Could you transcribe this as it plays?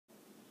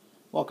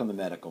Welcome to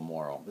Medical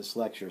Moral. This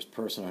lecture is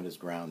Personhood is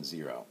Ground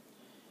Zero.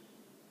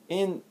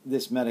 In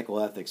this medical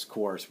ethics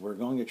course, we're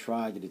going to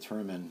try to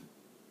determine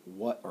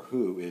what or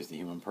who is the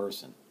human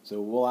person.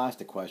 So we'll ask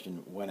the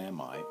question, when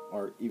am I?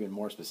 Or even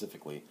more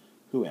specifically,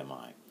 who am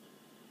I?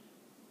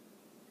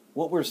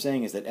 What we're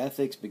saying is that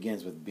ethics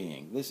begins with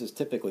being. This is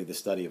typically the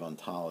study of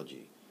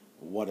ontology,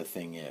 what a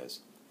thing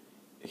is.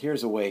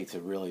 Here's a way to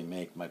really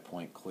make my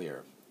point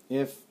clear.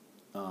 If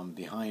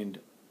behind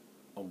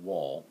a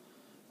wall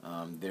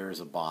there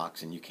is a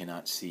box and you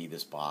cannot see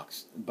this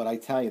box, but I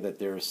tell you that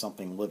there is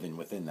something living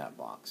within that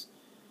box,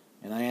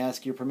 and I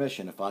ask your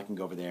permission if I can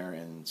go over there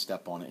and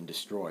step on it and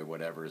destroy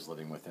whatever is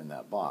living within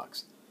that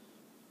box.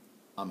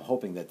 I'm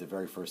hoping that the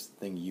very first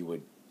thing you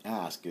would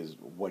ask is,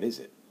 what is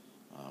it?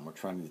 We're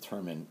trying to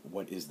determine,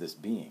 what is this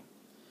being?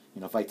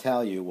 If I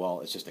tell you,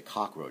 well, it's just a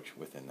cockroach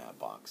within that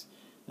box.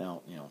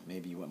 Now,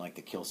 maybe you wouldn't like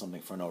to kill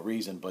something for no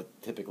reason,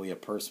 but typically a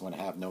person would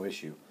have no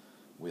issue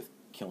with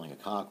killing a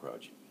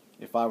cockroach.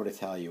 If I were to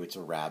tell you it's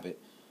a rabbit,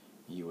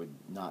 you would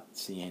not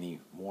see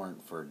any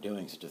warrant for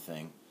doing such a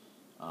thing.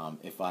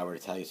 If I were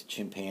to tell you it's a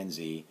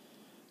chimpanzee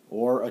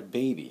or a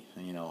baby,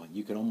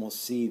 you can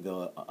almost see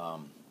the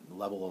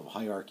level of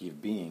hierarchy of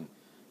being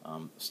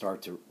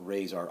start to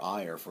raise our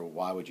ire for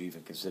why would you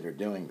even consider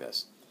doing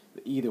this.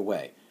 But either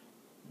way,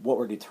 what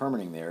we're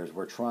determining there is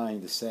we're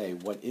trying to say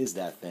what is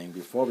that thing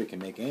before we can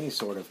make any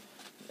sort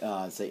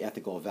of, say,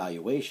 ethical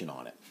evaluation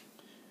on it.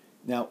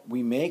 Now,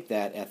 we make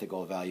that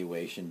ethical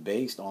evaluation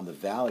based on the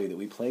value that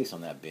we place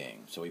on that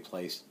being. So we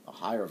place a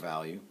higher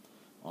value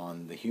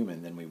on the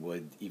human than we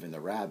would even the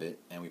rabbit,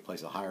 and we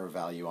place a higher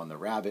value on the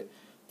rabbit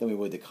than we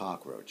would the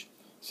cockroach.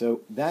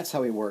 So that's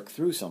how we work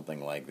through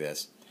something like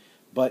this.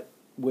 But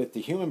with the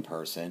human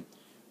person,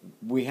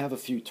 we have a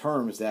few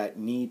terms that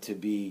need to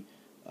be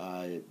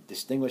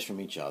distinguished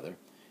from each other,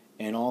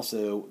 and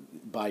also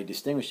by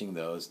distinguishing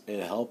those,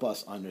 it'll help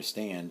us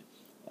understand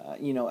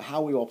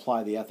how we will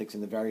apply the ethics in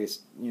the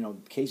various,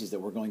 cases that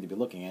we're going to be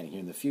looking at here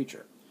in the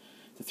future.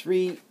 The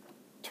three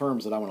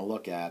terms that I want to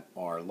look at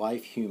are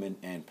life, human,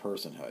 and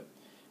personhood.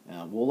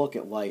 We'll look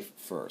at life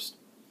first.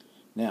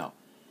 Now,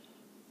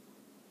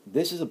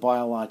 this is a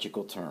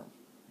biological term.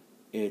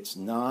 It's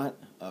not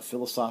a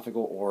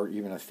philosophical or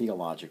even a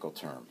theological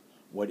term.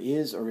 What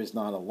is or is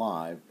not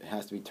alive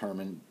has to be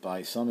determined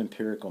by some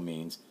empirical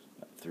means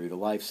through the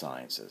life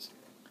sciences.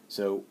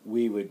 So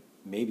we would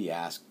maybe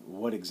ask,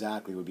 what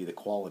exactly would be the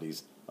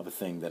qualities of a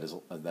thing that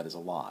is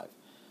alive?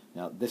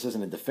 Now, this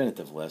isn't a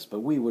definitive list, but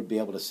we would be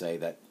able to say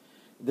that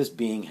this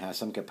being has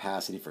some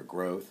capacity for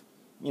growth.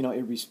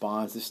 It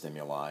responds to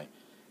stimuli.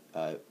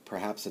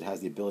 Perhaps it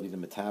has the ability to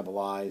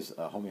metabolize,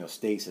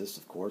 homeostasis,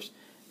 of course,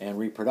 and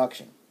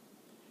reproduction.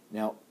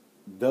 Now,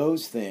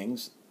 those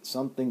things,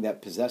 something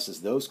that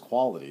possesses those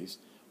qualities,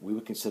 we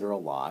would consider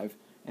alive.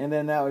 And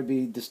then that would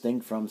be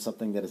distinct from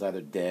something that is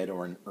either dead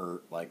or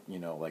inert, like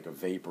a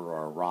vapor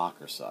or a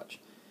rock or such.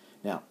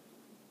 Now,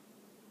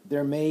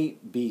 there may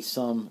be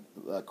some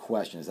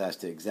questions as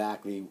to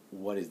exactly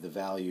what is the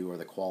value or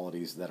the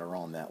qualities that are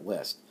on that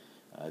list.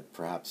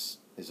 Perhaps,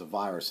 is a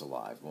virus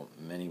alive? Well,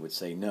 many would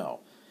say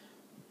no.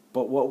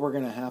 But what we're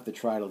going to have to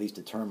try to at least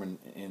determine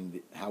in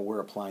how we're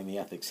applying the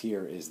ethics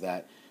here is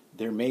that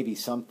there may be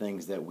some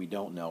things that we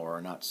don't know or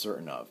are not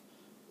certain of,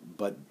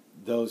 but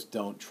those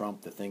don't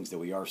trump the things that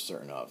we are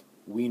certain of.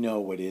 We know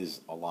what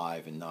is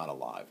alive and not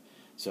alive.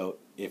 So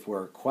if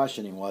we're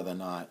questioning whether or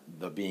not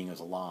the being is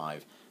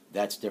alive,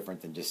 that's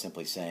different than just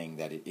simply saying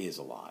that it is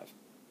alive.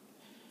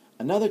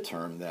 Another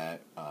term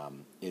that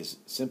is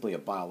simply a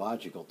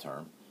biological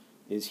term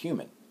is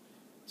human.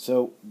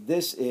 So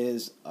this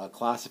is a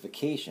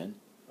classification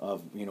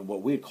of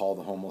what we'd call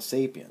the Homo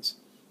sapiens.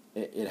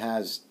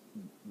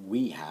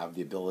 We have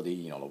the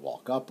ability to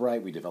walk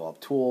upright. We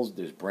develop tools.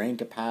 There's brain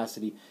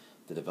capacity,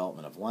 the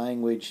development of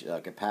language,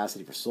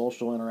 capacity for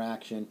social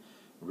interaction,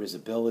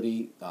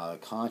 risibility,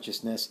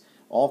 consciousness,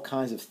 all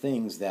kinds of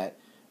things that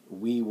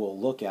we will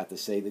look at to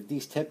say that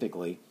these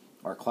typically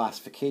are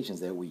classifications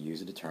that we use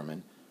to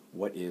determine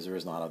what is or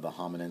is not of the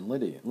hominin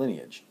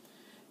lineage.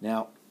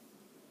 Now,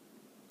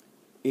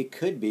 it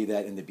could be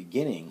that in the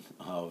beginning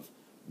of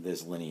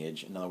this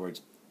lineage, in other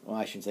words, well,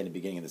 I shouldn't say in the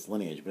beginning of this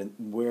lineage, but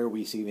where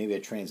we see maybe a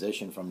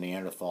transition from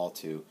Neanderthal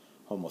to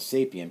Homo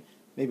sapien,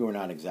 maybe we're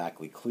not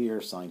exactly clear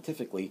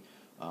scientifically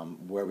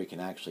where we can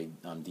actually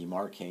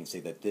demarcate and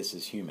say that this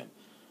is human.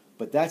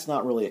 But that's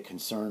not really a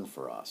concern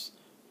for us.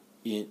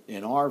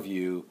 In our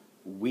view,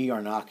 we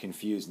are not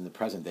confused in the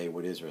present day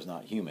what is or is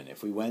not human.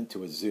 If we went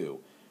to a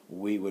zoo,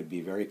 we would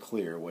be very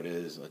clear what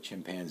is a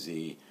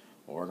chimpanzee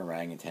or an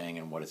orangutan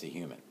and what is a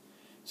human.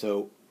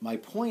 So my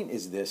point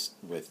is this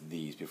with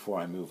these before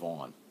I move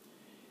on.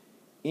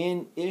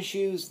 In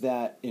issues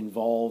that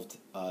involved,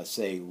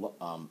 say,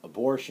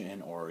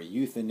 abortion or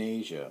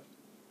euthanasia,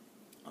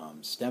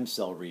 stem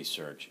cell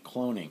research,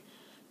 cloning,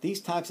 these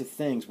types of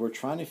things, we're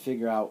trying to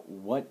figure out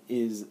what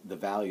is the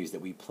values that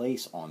we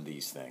place on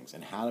these things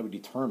and how do we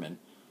determine,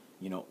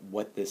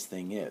 what this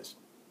thing is.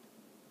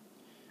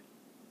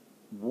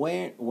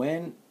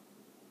 When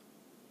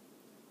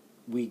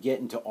we get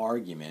into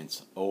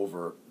arguments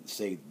over,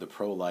 say, the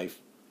pro-life,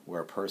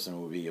 where a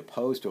person would be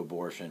opposed to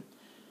abortion,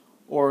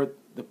 or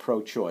the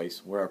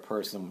pro-choice, where a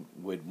person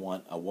would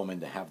want a woman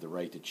to have the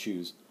right to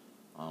choose.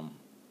 Um,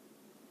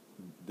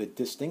 the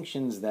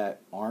distinctions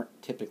that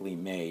aren't typically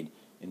made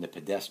in the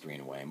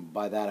pedestrian way, and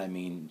by that I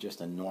mean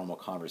just a normal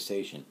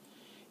conversation,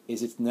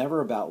 is it's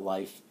never about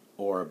life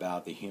or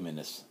about the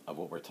humanness of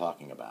what we're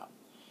talking about.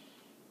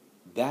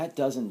 That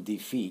doesn't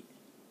defeat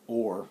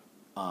or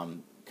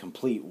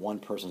complete one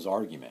person's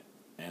argument,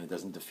 and it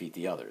doesn't defeat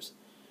the others.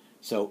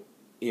 So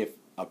if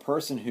a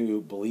person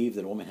who believes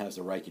that a woman has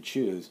the right to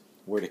choose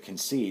were to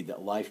concede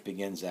that life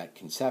begins at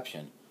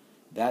conception,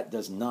 that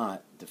does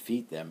not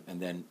defeat them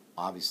and then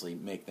obviously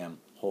make them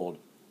hold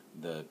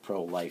the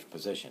pro-life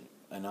position.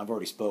 And I've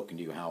already spoken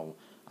to you how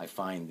I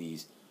find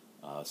these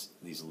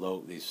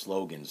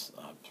slogans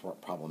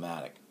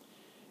problematic.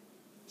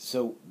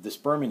 So the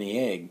sperm and the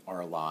egg are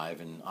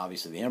alive, and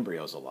obviously the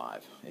embryo is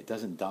alive. It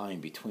doesn't die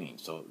in between.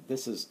 So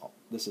this is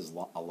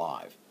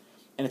alive,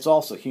 and it's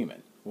also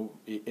human.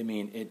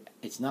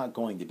 It's not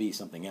going to be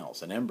something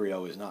else. An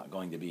embryo is not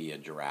going to be a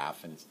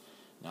giraffe, and it's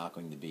not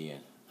going to be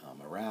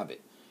a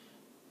rabbit.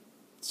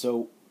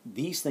 So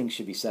these things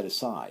should be set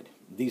aside.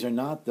 These are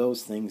not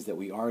those things that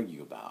we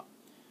argue about.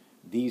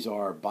 These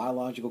are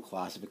biological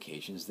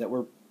classifications that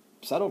we're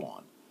settled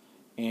on,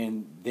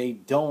 and they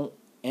don't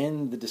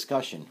end the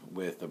discussion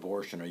with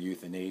abortion or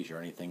euthanasia or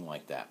anything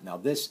like that. Now,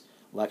 this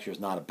lecture is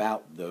not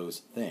about those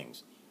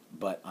things,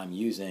 but I'm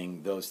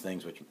using those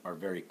things which are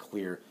very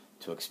clear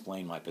to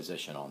explain my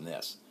position on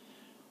this.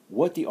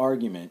 What the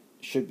argument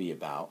should be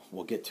about,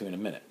 we'll get to in a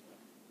minute.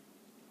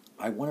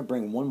 I want to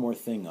bring one more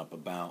thing up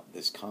about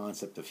this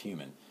concept of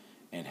human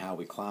and how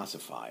we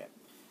classify it.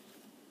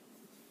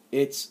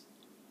 It's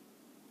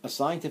a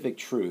scientific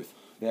truth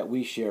that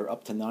we share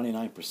up to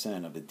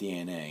 99% of the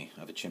DNA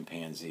of a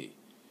chimpanzee.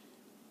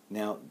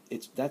 Now,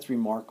 that's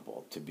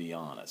remarkable, to be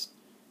honest.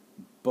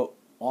 But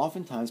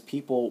oftentimes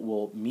people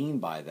will mean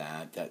by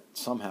that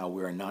somehow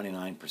we're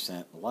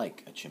 99%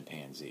 like a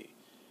chimpanzee.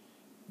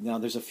 Now,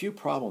 there's a few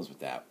problems with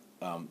that.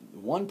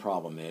 One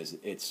problem is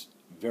it's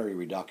very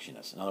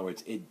reductionist. In other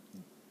words, it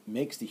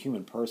makes the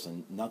human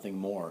person nothing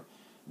more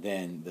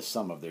than the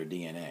sum of their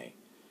DNA.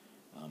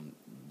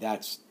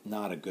 That's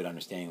not a good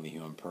understanding of the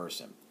human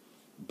person.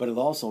 But it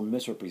also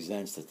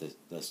misrepresents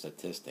the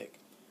statistic.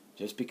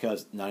 Just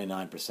because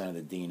 99% of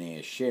the DNA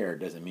is shared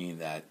doesn't mean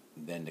that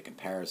then the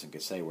comparison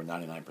could say we're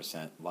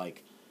 99%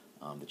 like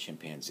the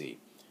chimpanzee.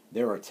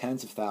 There are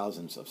tens of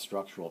thousands of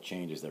structural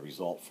changes that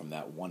result from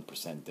that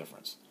 1%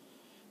 difference.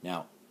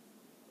 Now,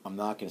 I'm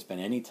not going to spend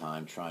any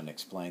time trying to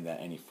explain that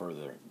any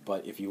further,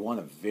 but if you want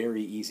a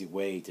very easy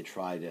way to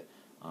try to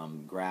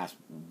grasp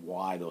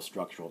why those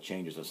structural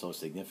changes are so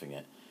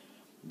significant,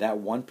 that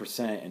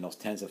 1% and those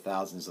tens of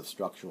thousands of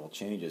structural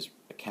changes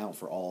account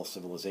for all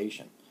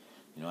civilization.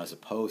 As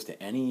opposed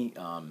to any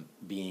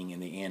being in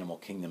the animal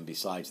kingdom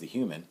besides the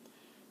human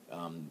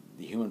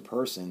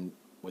person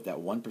with that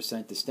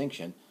 1%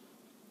 distinction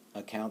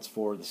accounts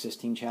for the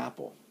Sistine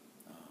Chapel,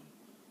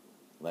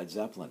 Led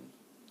Zeppelin,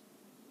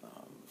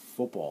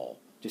 football,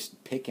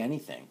 just pick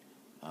anything.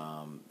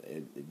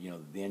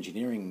 The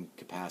engineering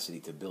capacity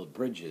to build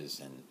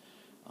bridges and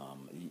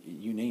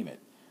you name it.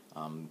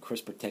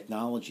 CRISPR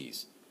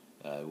technologies.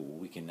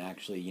 We can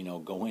actually,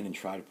 go in and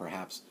try to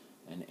perhaps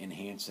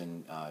enhance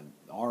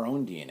our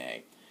own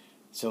DNA.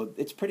 So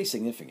it's pretty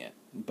significant,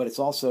 but it's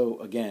also,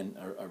 again,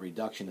 a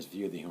reductionist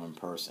view of the human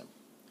person.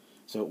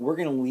 So we're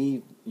going to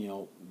leave,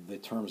 the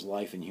terms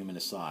life and human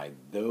aside.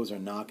 Those are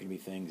not going to be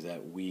things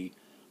that we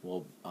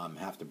will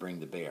have to bring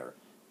to bear.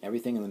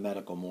 Everything in the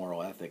medical,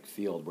 moral, ethic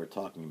field we're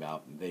talking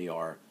about, they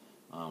are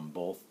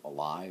both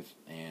alive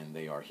and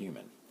they are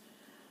human.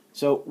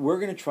 So we're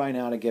going to try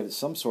now to give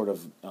some sort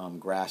of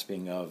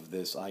grasping of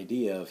this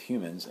idea of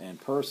humans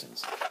and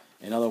persons.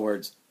 In other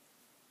words,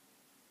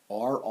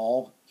 are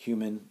all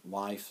human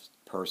life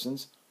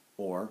persons,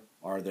 or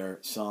are there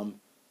some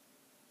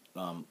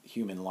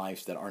human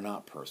lives that are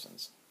not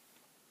persons?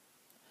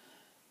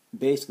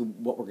 Basically,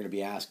 what we're going to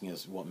be asking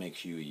is what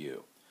makes you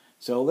you.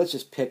 So let's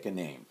just pick a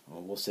name.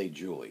 Well, we'll say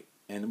Julie.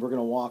 And we're going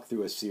to walk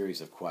through a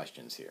series of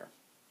questions here.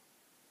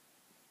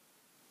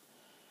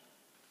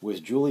 Was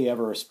Julie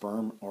ever a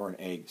sperm or an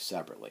egg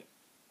separately?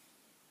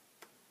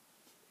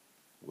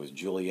 Was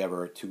Julie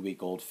ever a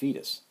 2-week-old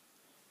fetus?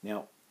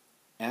 Now,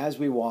 as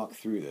we walk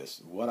through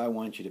this, what I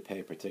want you to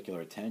pay particular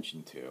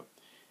attention to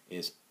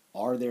is,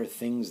 are there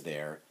things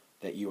there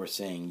that you are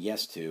saying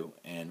yes to,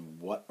 and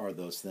what are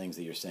those things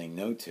that you're saying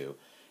no to?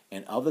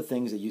 And of the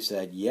things that you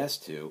said yes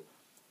to,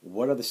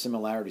 what are the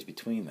similarities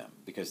between them?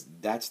 Because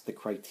that's the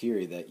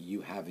criteria that you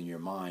have in your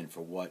mind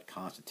for what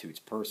constitutes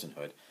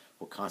personhood,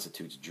 what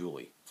constitutes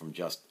Julie from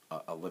just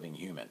a living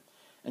human.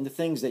 And the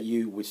things that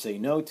you would say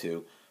no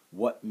to,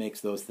 what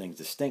makes those things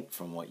distinct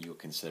from what you would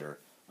consider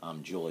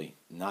Julie,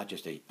 not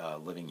just a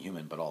living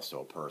human, but also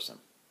a person.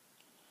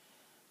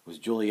 Was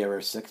Julie ever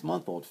a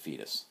 6-month-old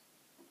fetus?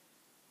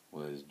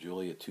 Was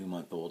Julie a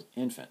 2-month-old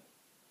infant?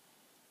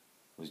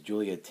 Was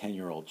Julie a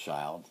 10-year-old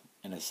child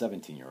and a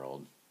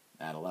 17-year-old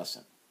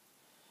adolescent?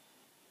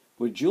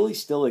 Would Julie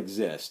still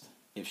exist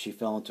if she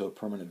fell into a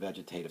permanent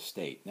vegetative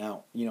state?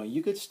 Now,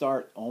 you could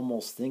start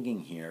almost thinking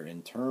here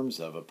in terms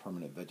of a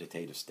permanent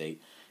vegetative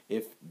state.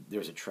 If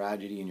there's a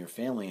tragedy in your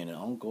family and an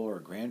uncle or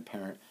a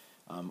grandparent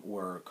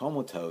were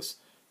comatose,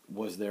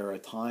 was there a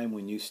time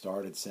when you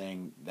started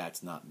saying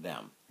that's not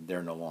them?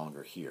 They're no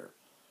longer here.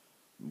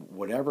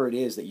 Whatever it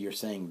is that you're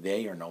saying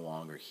they are no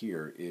longer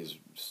here is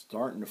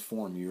starting to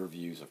form your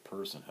views of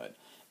personhood.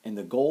 And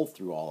the goal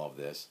through all of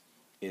this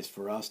is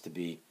for us to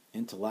be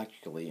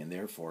intellectually and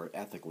therefore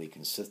ethically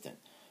consistent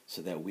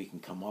so that we can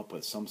come up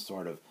with some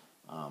sort of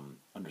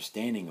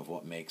understanding of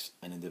what makes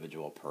an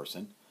individual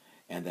person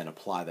and then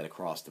apply that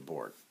across the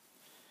board.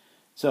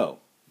 So,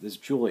 this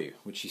Julie,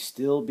 would she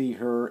still be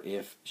her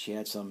if she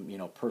had some,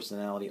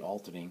 personality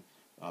altering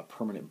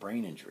permanent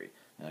brain injury?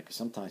 Because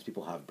sometimes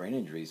people have brain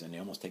injuries and they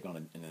almost take on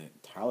an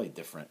entirely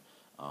different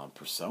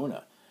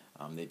persona.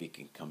 They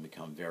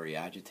become very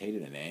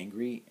agitated and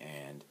angry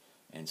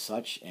and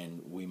such,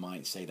 and we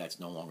might say that's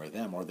no longer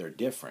them or they're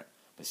different.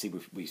 But see,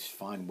 we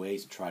find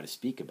ways to try to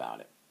speak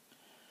about it.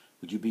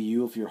 Would you be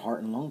you if your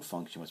heart and lung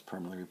function was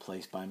permanently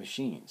replaced by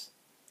machines?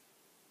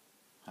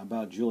 How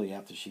about Julie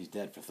after she's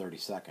dead for 30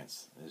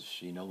 seconds? Is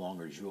she no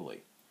longer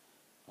Julie?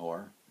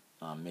 Or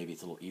maybe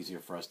it's a little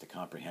easier for us to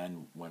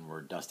comprehend when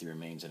we're dusty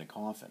remains in a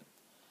coffin.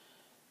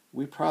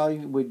 We probably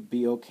would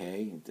be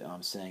okay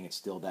saying it's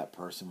still that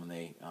person when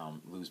they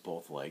lose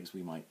both legs.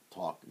 We might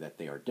talk that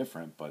they are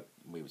different, but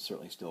we would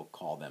certainly still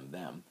call them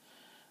them.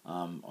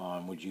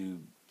 Would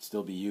you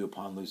still be you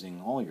upon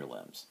losing all your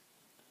limbs?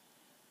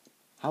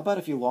 How about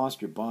if you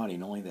lost your body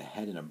and only the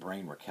head and a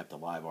brain were kept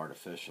alive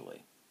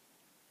artificially?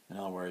 In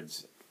other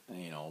words,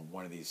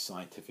 one of these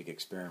scientific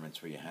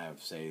experiments where you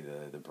have, say,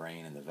 the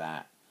brain and the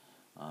vat.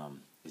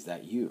 Is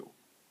that you?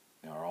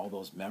 Are all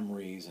those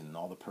memories and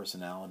all the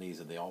personalities,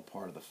 are they all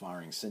part of the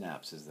firing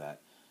synapses that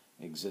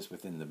exist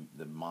within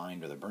the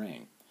mind or the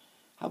brain?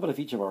 How about if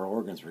each of our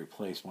organs were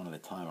replaced one at a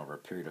time over a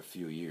period of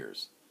few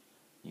years?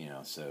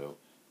 So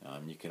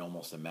you can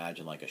almost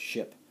imagine like a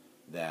ship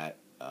that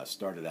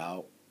started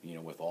out,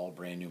 with all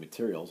brand new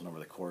materials, and over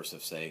the course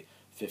of, say,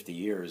 50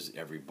 years,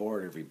 every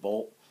board, every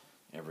bolt,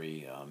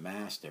 every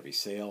mast, every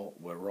sail,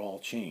 were all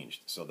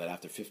changed, so that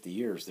after 50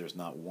 years, there's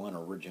not one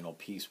original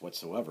piece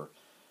whatsoever.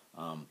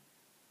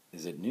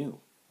 Is it new,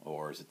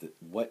 or is it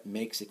what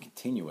makes it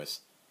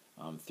continuous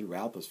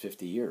throughout those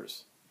 50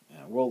 years?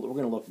 We're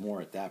going to look more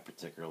at that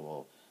particular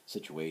little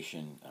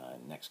situation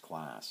next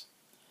class.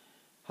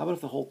 How about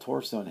if the whole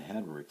torso and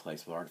head were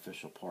replaced with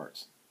artificial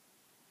parts?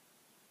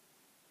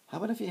 How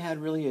about if you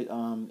had really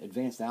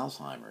advanced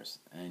Alzheimer's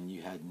and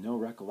you had no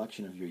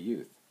recollection of your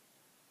youth?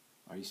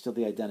 Are you still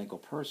the identical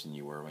person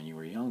you were when you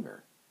were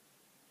younger?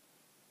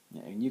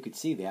 And you could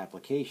see the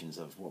applications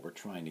of what we're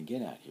trying to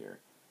get at here.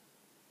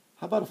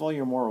 How about if all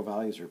your moral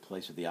values are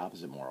replaced with the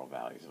opposite moral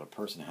values? If a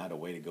person had a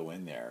way to go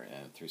in there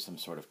and through some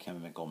sort of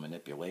chemical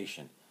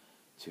manipulation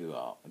to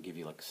give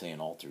you, like, say, an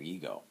alter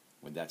ego,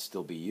 would that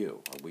still be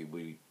you? Or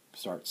we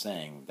start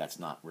saying that's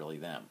not really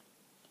them?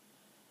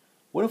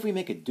 What if we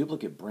make a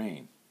duplicate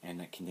brain and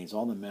it contains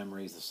all the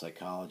memories, the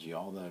psychology,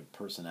 all the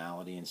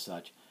personality and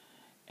such,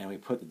 and we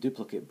put the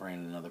duplicate brain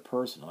in another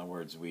person? In other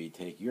words,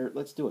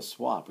 let's do a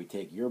swap. We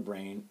take your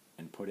brain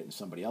and put it in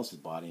somebody else's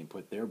body and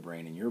put their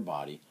brain in your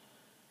body.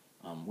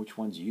 Which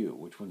one's you?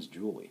 Which one's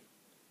Julie?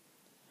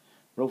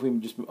 What if we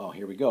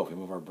here we go. If we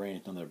move our brain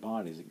into other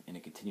bodies and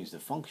it continues to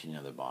function in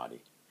another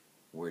body,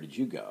 where did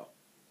you go?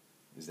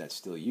 Is that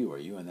still you? Are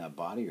you in that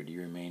body, or do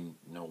you remain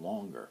no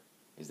longer?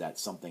 Is that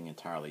something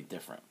entirely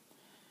different?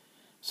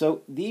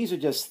 So these are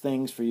just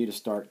things for you to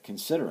start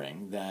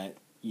considering that,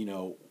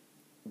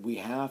 we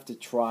have to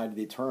try to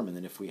determine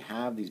that if we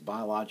have these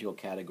biological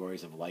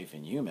categories of life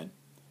and human,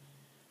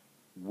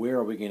 where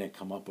are we going to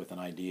come up with an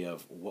idea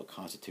of what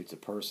constitutes a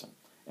person?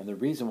 And the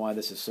reason why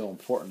this is so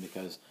important,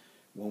 because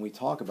when we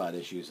talk about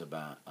issues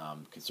about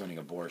concerning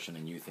abortion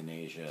and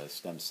euthanasia,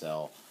 stem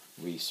cell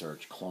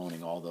research,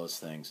 cloning, all those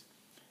things,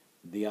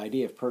 the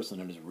idea of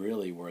personhood is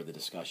really where the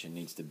discussion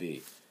needs to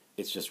be.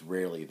 It's just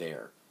rarely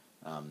there.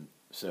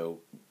 So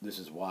this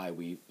is why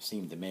we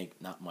seem to make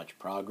not much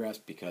progress,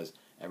 because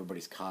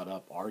everybody's caught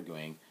up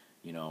arguing,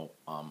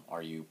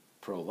 are you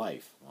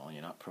pro-life? Well,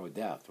 you're not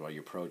pro-death. Or are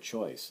you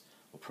pro-choice?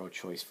 Well,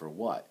 pro-choice for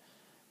what?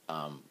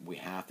 We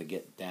have to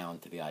get down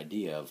to the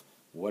idea of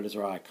what is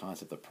our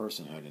concept of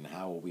personhood and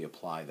how will we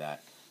apply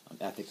that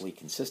ethically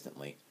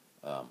consistently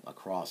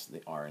across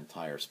our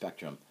entire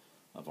spectrum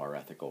of our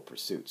ethical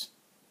pursuits.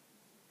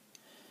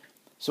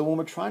 So when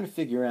we're trying to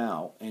figure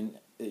out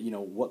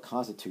what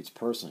constitutes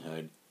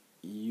personhood,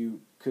 you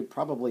could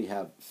probably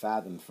have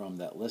fathomed from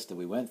that list that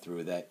we went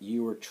through that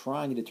you were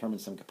trying to determine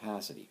some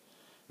capacity,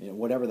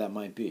 whatever that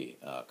might be,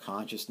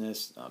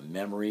 consciousness,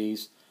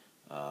 memories,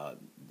 the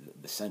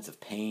sense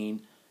of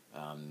pain,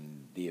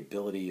 the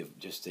ability of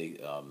just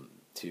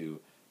to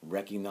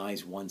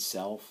recognize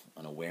oneself,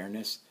 an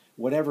awareness,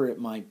 whatever it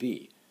might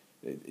be.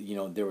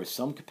 There was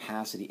some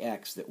capacity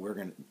X that we're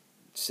going to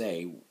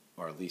say,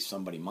 or at least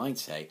somebody might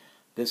say,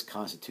 this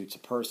constitutes a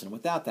person.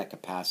 Without that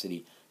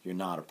capacity, you're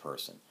not a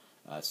person.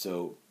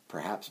 So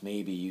perhaps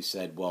maybe you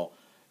said, well,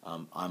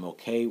 I'm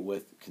okay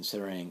with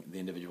considering the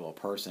individual a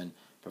person,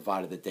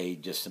 provided that they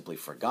just simply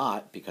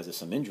forgot because of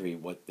some injury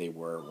what they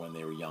were when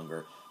they were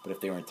younger. But if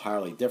they were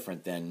entirely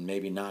different, then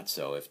maybe not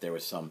so. If there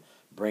was some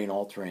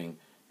brain-altering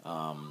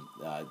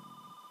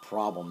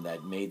problem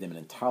that made them an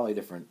entirely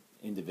different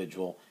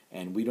individual,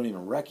 and we don't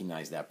even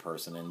recognize that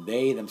person, and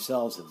they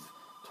themselves have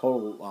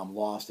total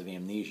loss of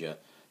amnesia,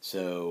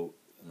 so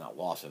not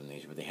loss of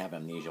amnesia, but they have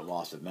amnesia,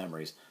 loss of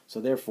memories, so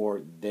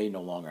therefore they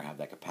no longer have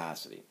that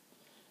capacity.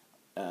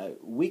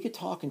 We could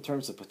talk in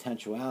terms of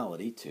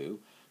potentiality too.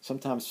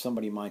 Sometimes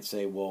somebody might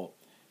say, well,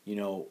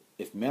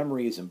 if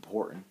memory is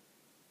important,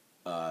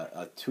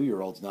 a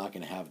 2-year-old's not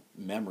going to have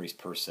memories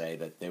per se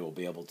that they will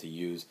be able to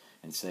use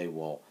and say,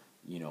 well,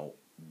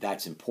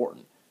 that's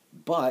important.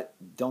 But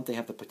don't they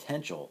have the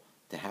potential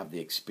to have the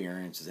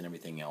experiences and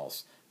everything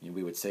else?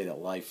 We would say that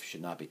life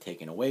should not be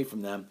taken away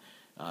from them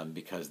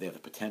because they have the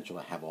potential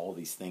to have all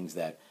these things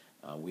that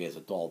we as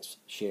adults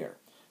share.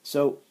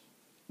 So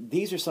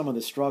these are some of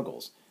the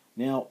struggles.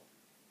 Now,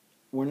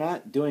 we're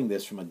not doing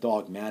this from a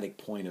dogmatic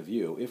point of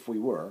view. If we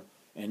were,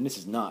 and this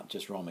is not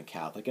just Roman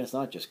Catholic, and it's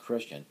not just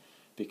Christian,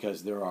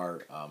 because there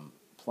are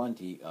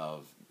plenty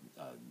of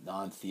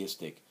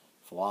non-theistic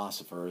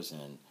philosophers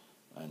and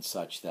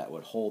such that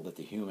would hold that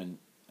the human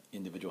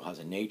individual has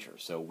a nature.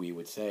 So we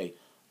would say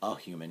a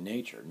human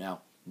nature.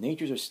 Now,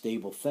 natures are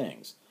stable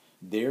things.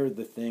 They're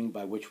the thing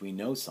by which we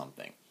know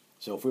something.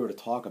 So if we were to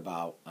talk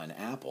about an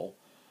apple,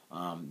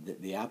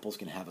 the apple's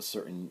going to have a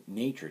certain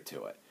nature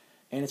to it.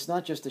 And it's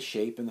not just the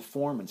shape and the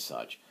form and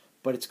such,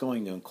 but it's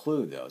going to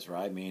include those,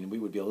 right? I mean, we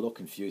would be a little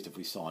confused if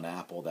we saw an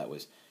apple that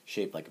was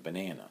shaped like a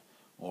banana,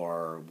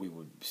 or we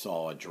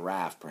saw a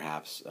giraffe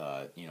perhaps,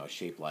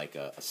 shaped like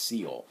a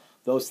seal.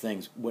 Those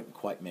things wouldn't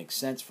quite make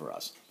sense for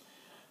us.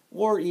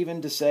 Or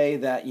even to say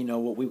that,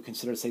 what we would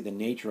consider, say, the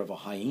nature of a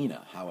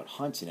hyena, how it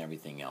hunts and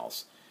everything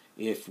else.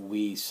 If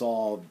we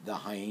saw the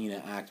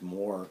hyena act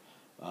more,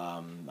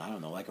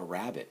 like a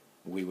rabbit,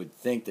 we would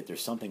think that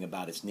there's something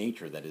about its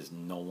nature that is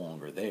no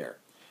longer there.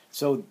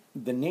 So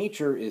the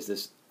nature is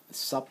this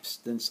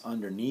substance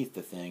underneath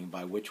the thing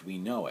by which we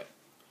know it.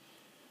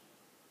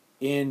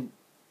 In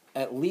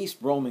at least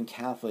Roman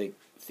Catholic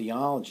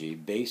theology,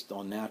 based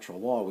on natural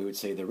law, we would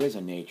say there is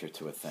a nature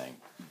to a thing.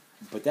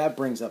 But that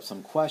brings up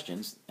some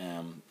questions,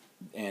 and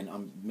I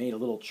made a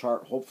little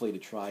chart, hopefully, to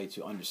try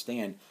to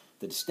understand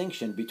the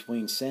distinction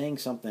between saying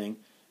something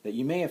that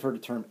you may have heard the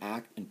term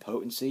act and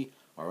potency,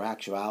 or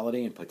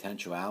actuality and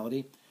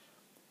potentiality.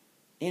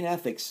 In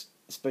ethics,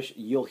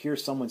 especially, you'll hear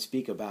someone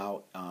speak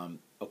about,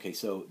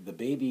 so the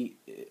baby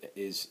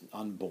is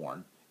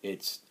unborn.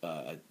 It's,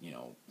 a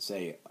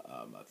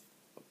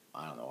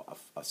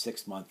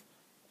 6-month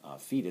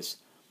fetus.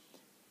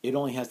 It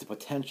only has the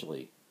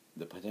potentiality,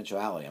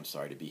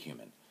 to be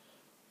human.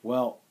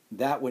 Well,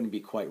 that wouldn't be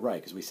quite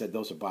right, because we said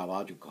those are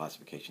biological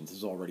classifications. This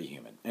is already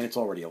human, and it's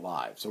already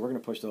alive. So we're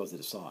going to push those to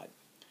the side.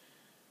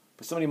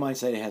 But somebody might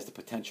say it has the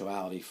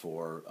potentiality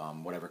for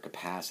whatever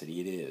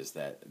capacity it is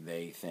that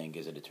they think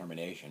is a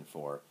determination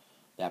for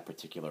that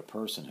particular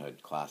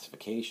personhood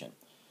classification.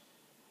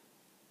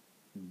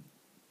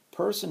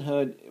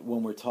 Personhood,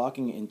 when we're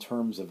talking in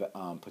terms of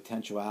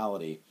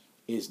potentiality,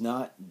 is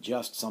not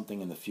just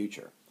something in the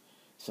future.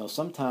 So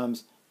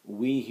sometimes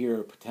we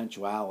hear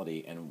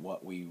potentiality, and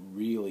what we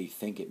really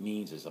think it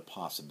means is a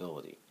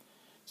possibility.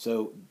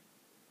 So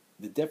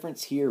the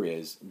difference here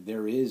is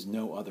there is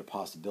no other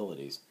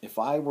possibilities. If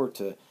I were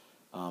to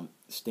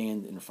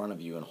stand in front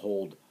of you and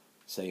hold,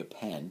 say, a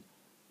pen,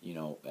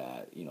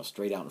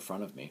 straight out in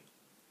front of me,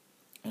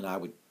 and I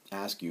would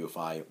ask you, if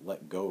I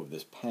let go of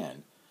this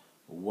pen,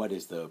 what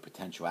is the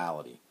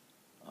potentiality?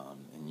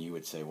 And you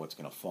would say, what's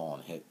going to fall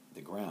and hit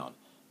the ground.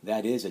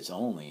 That is its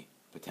only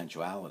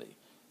potentiality.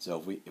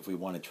 So if we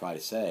want to try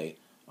to say,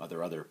 are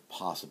there other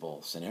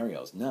possible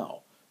scenarios?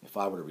 No. If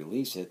I were to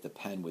release it, the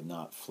pen would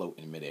not float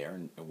in midair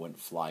and it wouldn't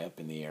fly up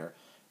in the air.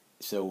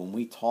 So when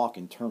we talk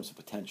in terms of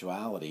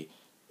potentiality,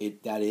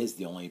 that is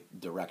the only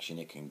direction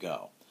it can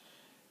go.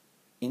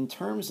 In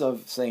terms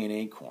of, say, an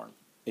acorn,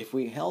 if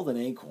we held an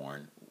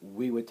acorn,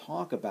 we would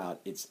talk about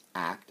its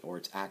act or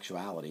its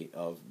actuality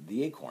of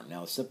the acorn.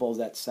 Now, as simple as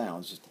that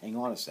sounds, just hang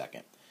on a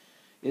second.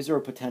 Is there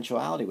a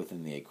potentiality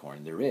within the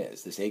acorn? There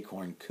is. This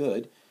acorn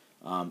could,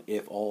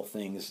 if all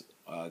things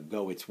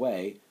go its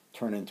way,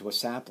 turn into a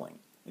sapling.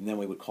 And then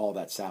we would call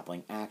that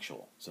sapling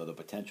actual. So the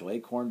potential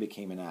acorn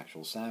became an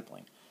actual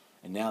sapling.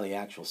 And now the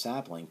actual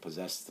sapling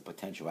possesses the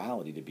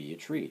potentiality to be a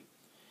tree.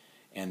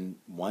 And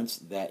once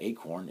that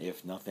acorn,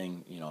 if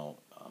nothing,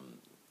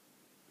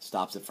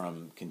 stops it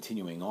from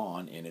continuing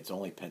on in its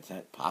only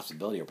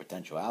possibility or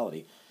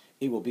potentiality,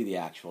 it will be the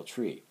actual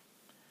tree.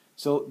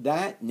 So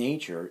that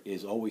nature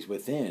is always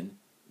within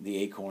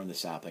the acorn, the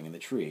sapling, and the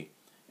tree.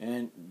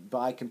 And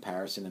by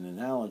comparison and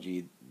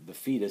analogy, the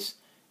fetus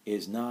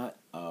is not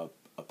a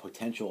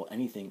potential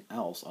anything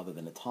else other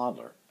than a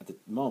toddler. At the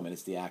moment,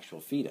 it's the actual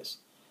fetus.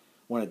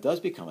 When it does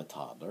become a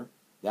toddler,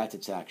 that's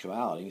its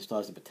actuality. It still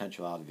has the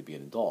potentiality to be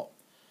an adult.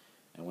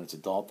 And when it's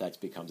adult,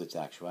 that becomes its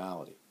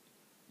actuality.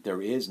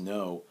 There is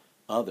no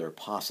other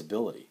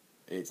possibility.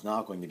 It's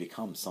not going to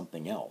become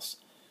something else.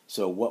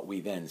 So what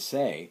we then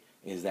say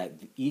is that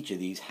each of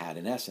these had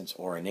an essence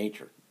or a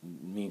nature.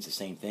 It means the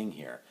same thing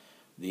here.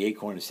 The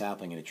acorn, the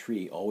sapling, and a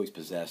tree always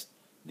possessed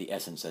the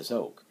essence as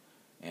oak.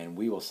 And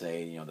we will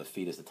say, the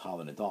fetus, the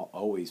toddler, and adult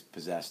always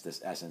possess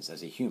this essence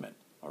as a human.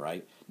 All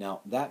right?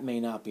 Now, that may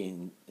not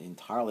be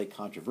entirely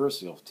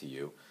controversial to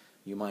you.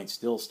 You might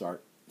still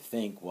start to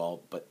think,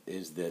 well, but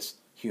is this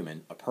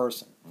human a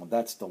person? Well,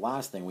 that's the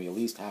last thing we at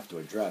least have to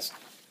address,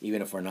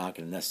 even if we're not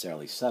going to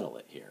necessarily settle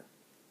it here.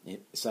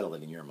 Settle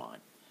it in your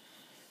mind.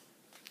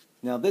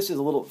 Now, this is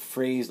a little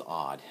phrased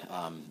odd.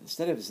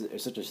 Instead of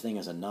such a thing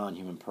as a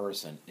non-human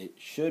person, it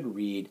should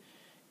read,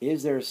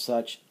 is there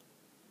such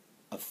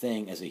a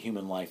thing as a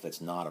human life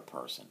that's not a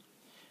person?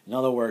 In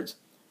other words,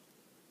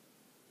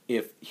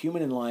 if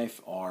human and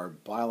life are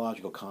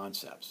biological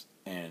concepts,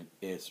 and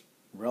it's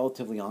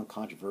relatively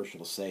uncontroversial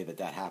to say that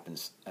that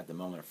happens at the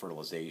moment of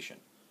fertilization,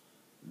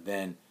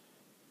 then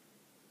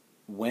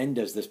when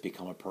does this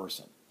become a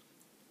person?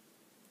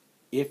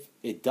 If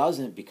it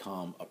doesn't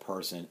become a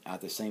person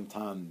at the same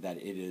time that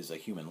it is a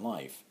human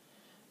life,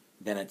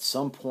 then at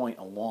some point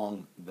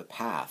along the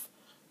path,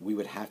 we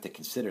would have to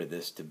consider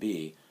this to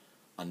be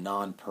a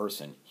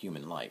non-person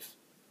human life.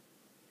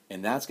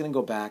 And that's going to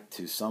go back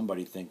to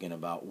somebody thinking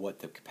about what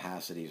the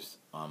capacities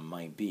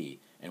might be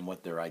and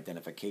what their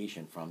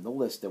identification from the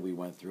list that we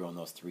went through on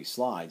those 3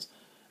 slides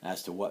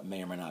as to what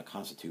may or may not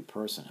constitute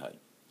personhood.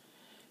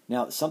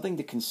 Now, something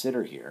to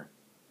consider here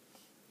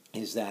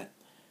is that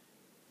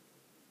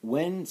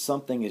when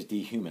something is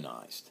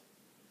dehumanized,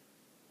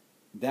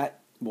 that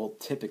will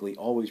typically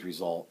always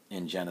result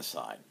in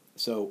genocide.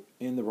 So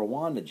in the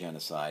Rwanda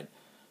genocide,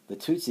 the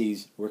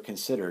Tutsis were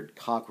considered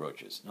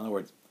cockroaches. In other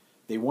words,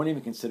 they weren't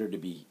even considered to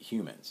be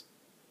humans.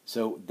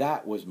 So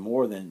that was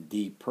more than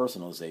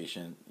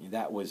depersonalization.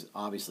 That was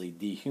obviously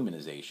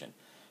dehumanization.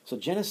 So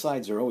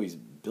genocides are always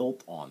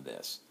built on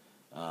this.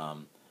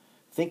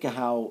 Think of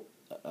how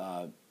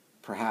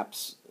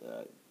perhaps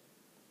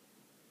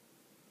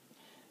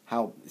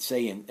how,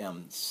 say,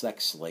 in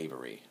sex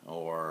slavery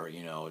or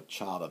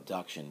child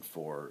abduction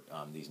for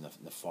these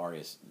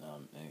nefarious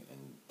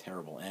and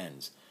terrible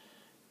ends,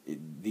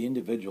 the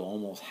individual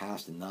almost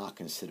has to not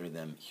consider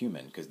them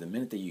human, because the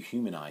minute that you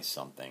humanize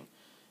something,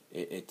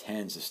 it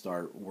tends to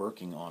start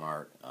working on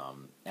our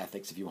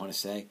ethics, if you want to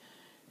say,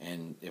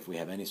 and if we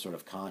have any sort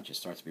of conscience,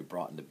 starts to be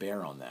brought into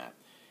bear on that.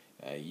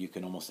 You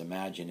can almost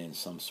imagine in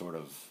some sort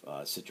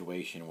of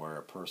situation where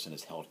a person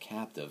is held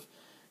captive,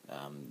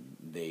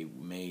 they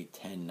may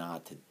tend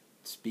not to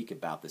speak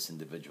about this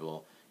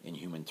individual in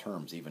human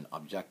terms, even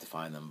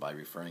objectifying them by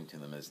referring to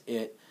them as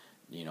it.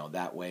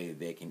 That way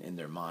they can, in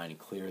their mind,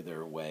 clear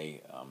their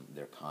way,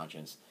 their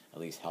conscience, at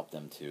least help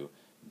them to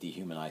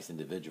dehumanize the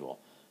individual.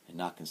 And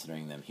not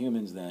considering them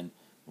humans then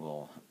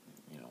will,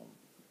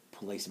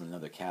 place them in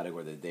another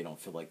category that they don't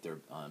feel like they're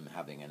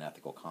having an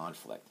ethical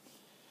conflict.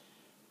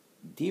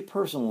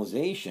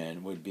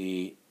 Depersonalization would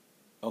be,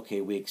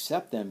 okay, we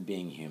accept them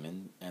being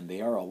human and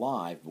they are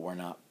alive,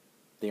 but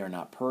they are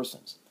not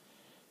persons.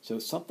 So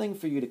something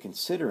for you to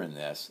consider in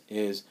this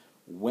is,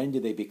 when do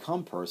they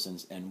become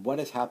persons, and what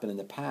has happened in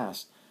the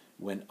past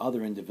when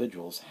other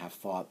individuals have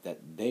thought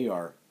that they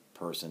are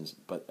persons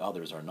but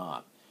others are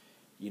not?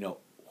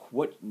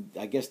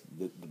 I guess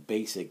the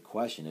basic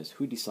question is,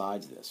 who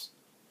decides this?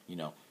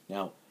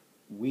 Now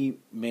we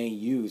may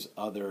use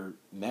other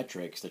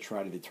metrics to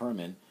try to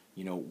determine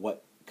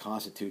what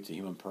constitutes a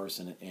human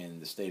person in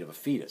the state of a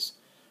fetus,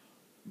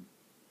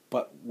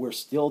 but we're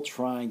still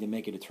trying to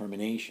make a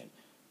determination.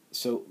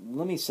 So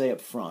let me say up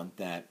front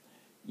that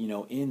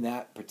in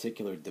that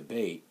particular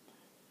debate,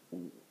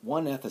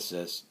 one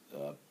ethicist,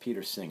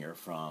 Peter Singer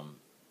from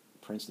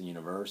Princeton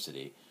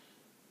University,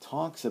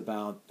 talks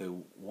about the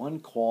one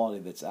quality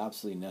that's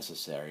absolutely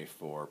necessary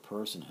for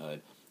personhood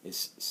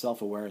is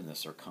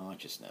self-awareness or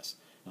consciousness.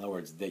 In other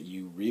words, that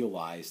you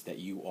realize that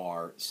you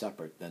are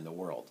separate than the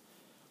world.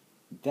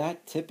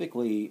 That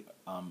typically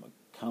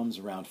comes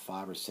around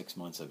 5 or 6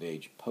 months of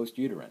age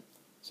post-uterine.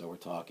 So we're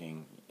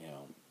talking,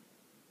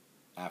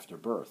 after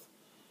birth.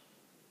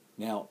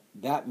 Now,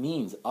 that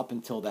means up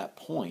until that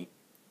point,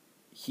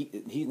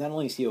 he not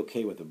only is he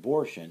okay with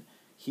abortion,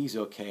 he's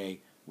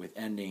okay with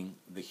ending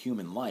the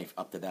human life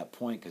up to that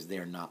point, because they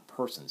are not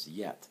persons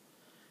yet.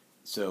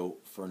 So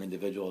for an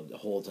individual that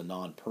holds a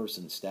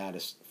non-person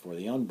status for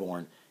the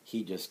unborn,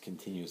 he just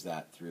continues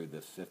that through the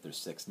 5th or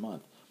 6th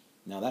month.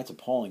 Now, that's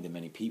appalling to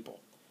many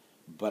people,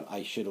 but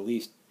I should at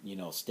least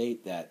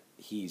state that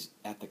he's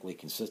ethically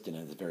consistent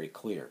and it's very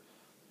clear.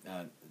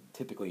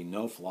 Typically,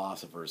 no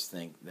philosophers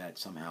think that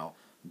somehow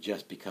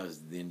just because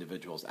the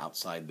individual is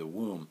outside the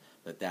womb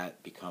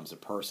that becomes a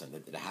person,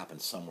 that it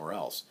happens somewhere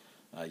else.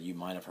 You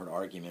might have heard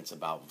arguments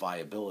about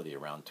viability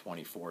around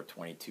 24,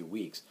 22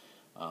 weeks.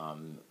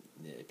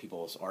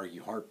 People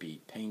argue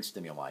heartbeat, pain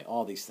stimuli,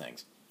 all these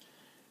things.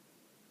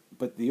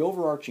 But the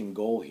overarching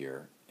goal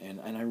here, and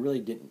I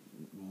really didn't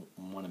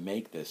want to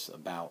make this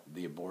about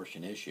the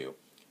abortion issue,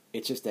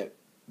 it's just that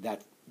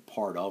that's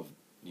part of,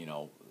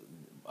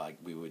 like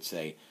we would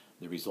say,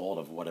 the result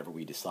of whatever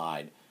we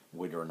decide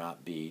would or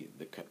not be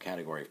the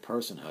category of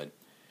personhood,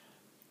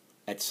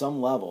 at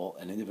some level,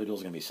 an individual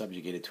is going to be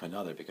subjugated to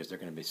another because they're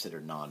going to be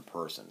considered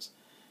non-persons.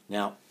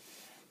 Now,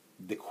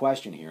 the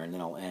question here, and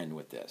then I'll end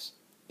with this,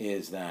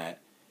 is that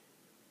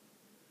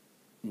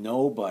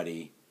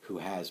nobody who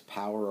has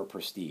power or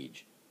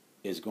prestige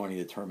is going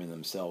to determine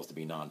themselves to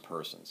be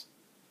non-persons.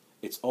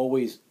 It's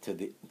always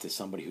to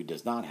somebody who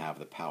does not have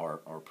the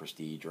power or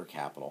prestige or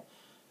capital.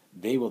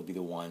 They will be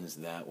the ones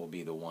that will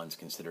be the ones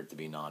considered to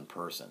be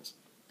non-persons,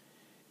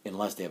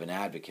 unless they have an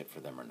advocate for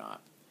them or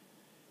not.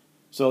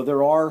 So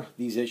there are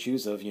these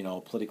issues of,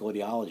 political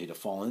ideology to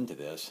fall into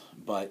this,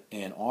 but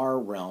in our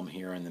realm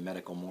here in the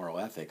medical moral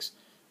ethics,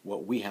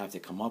 what we have to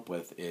come up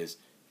with is,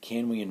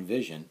 can we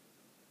envision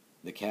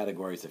the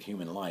categories of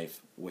human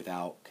life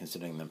without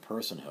considering them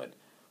personhood?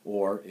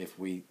 Or if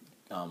we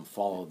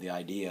follow the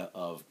idea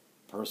of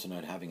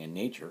personhood having a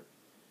nature,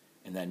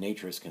 and that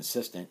nature is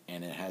consistent,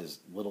 and it has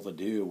little to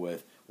do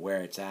with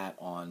where it's at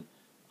on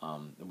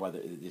whether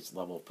it's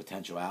level of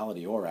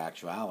potentiality or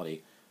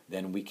actuality,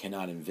 then we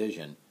cannot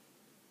envision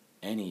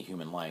any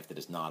human life that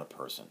is not a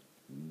person.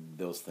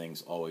 Those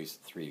things always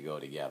three go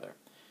together.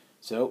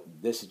 So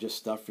this is just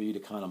stuff for you to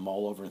kind of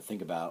mull over and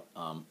think about.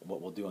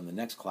 What we'll do in the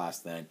next class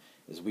then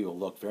is we will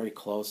look very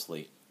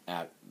closely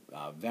at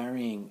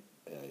varying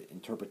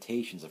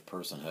interpretations of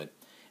personhood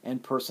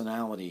and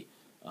personality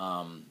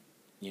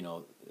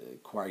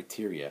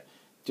criteria,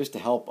 just to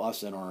help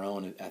us in our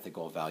own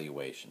ethical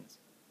evaluations.